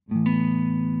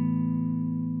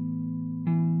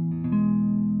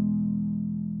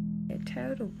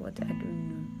tired of what? I don't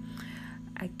know.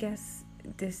 I guess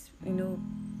this,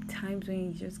 times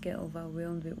when you just get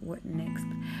overwhelmed with what next.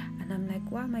 And I'm like,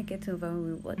 why am I getting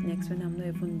overwhelmed with what next when I'm not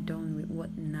even done with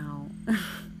what now?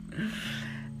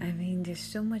 I mean, there's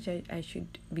so much I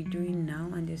should be doing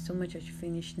now, and there's so much I should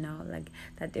finish now, like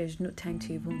that there's no time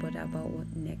to even bother about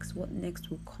what next. What next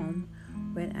will come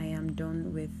when I am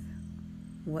done with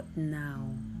what now.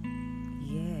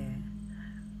 Yeah.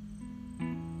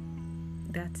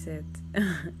 That's it.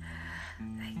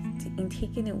 In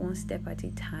taking it one step at a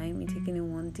time, in taking it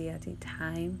one day at a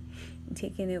time, in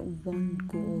taking it one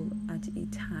goal at a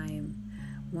time,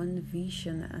 one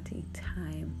vision at a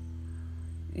time,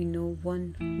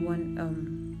 one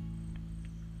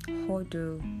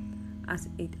hurdle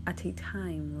at a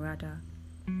time rather.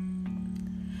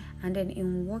 And then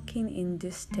in walking in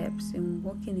these steps, in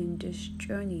walking in this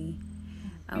journey,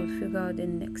 I'll figure out the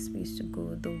next place to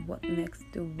go, the what next,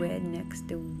 the where next,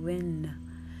 the when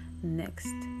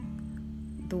next,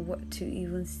 the what to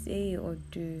even say or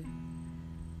do.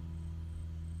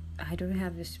 I don't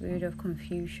have the spirit of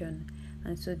confusion,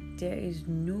 and so there is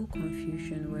no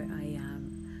confusion where I am.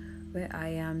 Where I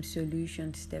am,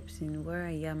 solution steps in. Where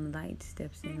I am, light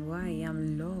steps in. Where I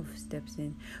am, love steps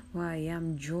in. Where I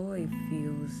am, joy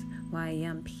feels. Where I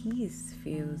am, peace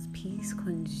feels. Peace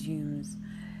consumes.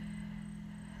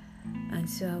 And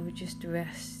so I would just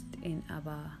rest in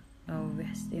Abba. I'll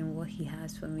rest in what He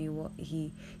has for me, what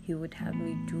He would have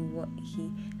me do, what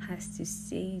He has to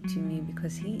say to me,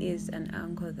 because He is an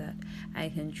anchor that I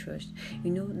can trust.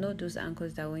 Not those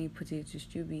anchors that when you put it to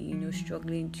still be,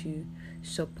 struggling to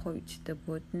support the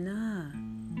boat. Nah,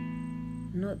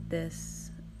 not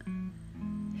this.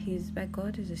 My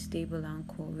God is a stable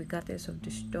anchor, regardless of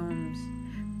the storms,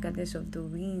 regardless of the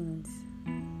winds.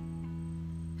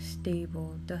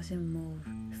 Stable, doesn't move,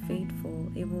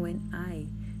 faithful, even when I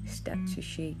start to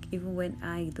shake, even when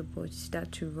the boat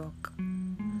start to rock.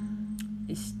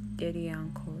 It's steady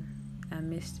anchor. I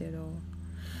missed it all,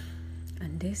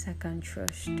 and this I can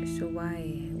trust. So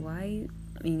why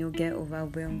get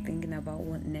overwhelmed thinking about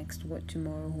what next, what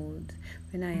tomorrow holds,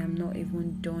 when I am not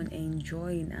even done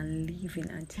enjoying and living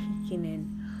and taking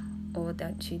in all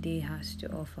that today has to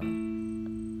offer.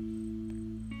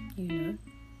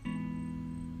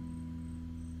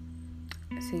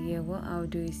 So what I'll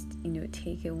do is,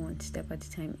 take it one step at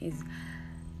a time. Is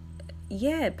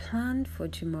plan for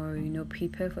tomorrow,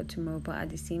 prepare for tomorrow, but at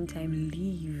the same time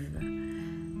live,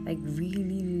 like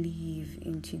really live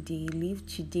in today. Live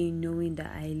today knowing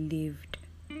that I lived.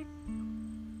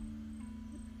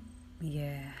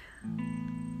 Yeah.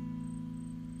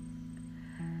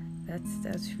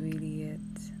 That's really it.